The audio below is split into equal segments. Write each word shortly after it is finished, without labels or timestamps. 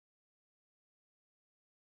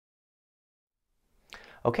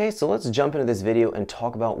Okay, so let's jump into this video and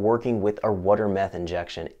talk about working with our water meth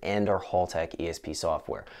injection and our Haltech ESP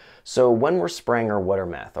software. So when we're spraying our water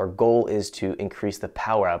meth, our goal is to increase the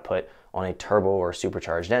power output on a turbo or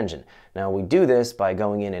supercharged engine. Now we do this by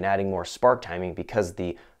going in and adding more spark timing because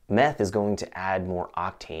the meth is going to add more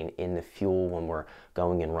octane in the fuel when we're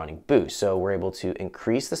going and running boost. So we're able to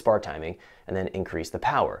increase the spark timing and then increase the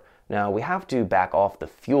power. Now we have to back off the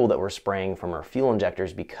fuel that we're spraying from our fuel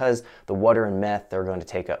injectors because the water and meth are going to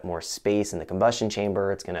take up more space in the combustion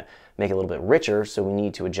chamber. It's going to make it a little bit richer, so we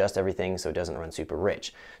need to adjust everything so it doesn't run super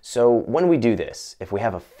rich. So when we do this, if we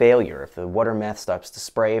have a failure, if the water meth stops to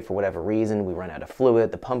spray for whatever reason, we run out of fluid,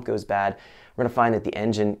 the pump goes bad, we're going to find that the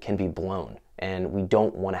engine can be blown, and we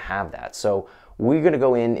don't want to have that. So we're going to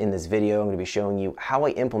go in this video, I'm going to be showing you how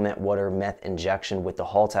I implement water meth injection with the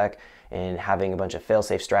Haltech and having a bunch of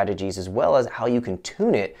fail-safe strategies, as well as how you can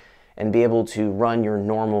tune it and be able to run your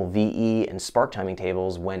normal VE and spark timing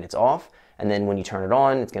tables when it's off. And then when you turn it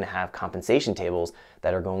on, it's going to have compensation tables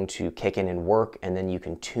that are going to kick in and work, and then you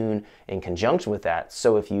can tune in conjunction with that.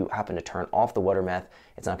 So if you happen to turn off the water meth,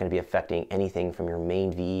 it's not going to be affecting anything from your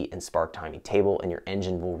main VE and spark timing table, and your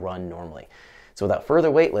engine will run normally. So without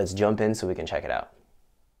further wait, let's jump in so we can check it out.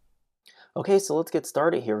 Okay, so let's get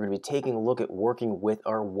started here. We're going to be taking a look at working with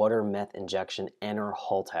our water meth injection and our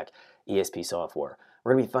Haltech ESP software.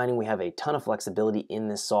 We're going to be finding we have a ton of flexibility in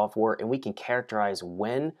this software, and we can characterize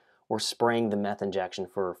when we're spraying the meth injection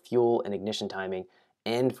for fuel and ignition timing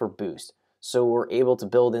and for boost. So we're able to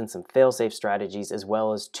build in some fail-safe strategies as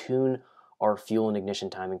well as tune our fuel and ignition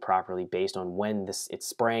timing properly based on when it's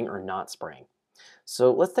spraying or not spraying.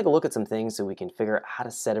 So let's take a look at some things so we can figure out how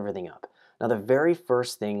to set everything up. Now, the very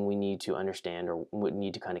first thing we need to understand, or we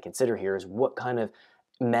need to kind of consider here, is what kind of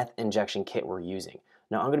meth injection kit we're using.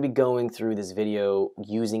 Now, I'm going to be going through this video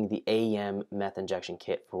using the AEM meth injection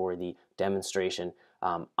kit for the demonstration.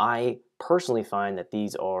 I personally find that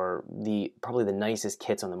these are probably the nicest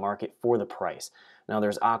kits on the market for the price. Now,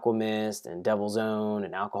 there's Aqua Mist and Devil's Own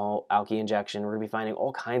and alky injection. We're going to be finding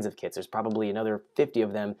all kinds of kits. There's probably another 50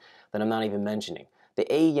 of them that I'm not even mentioning. The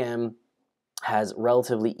AEM has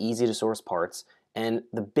relatively easy to source parts, and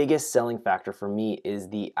the biggest selling factor for me is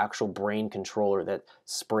the actual brain controller that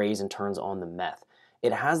sprays and turns on the meth.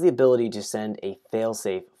 It has the ability to send a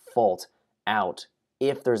fail-safe fault out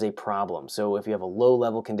if there's a problem. So if you have a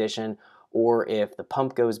low-level condition, or if the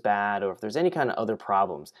pump goes bad, or if there's any kind of other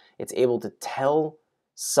problems, it's able to tell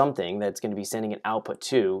something that's going to be sending an output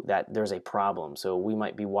to that there's a problem. So we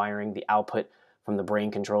might be wiring the output from the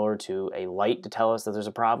brain controller to a light to tell us that there's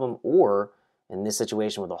a problem, or in this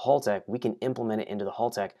situation with the Haltech, we can implement it into the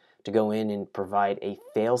Haltech to go in and provide a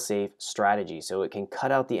fail-safe strategy so it can cut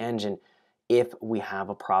out the engine if we have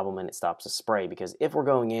a problem and it stops the spray. Because if we're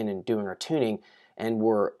going in and doing our tuning and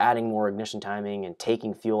we're adding more ignition timing and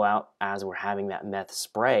taking fuel out as we're having that meth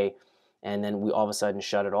spray, and then we all of a sudden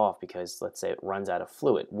shut it off because, let's say, it runs out of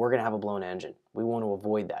fluid, we're going to have a blown engine. We want to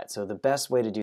avoid that. So the best way to do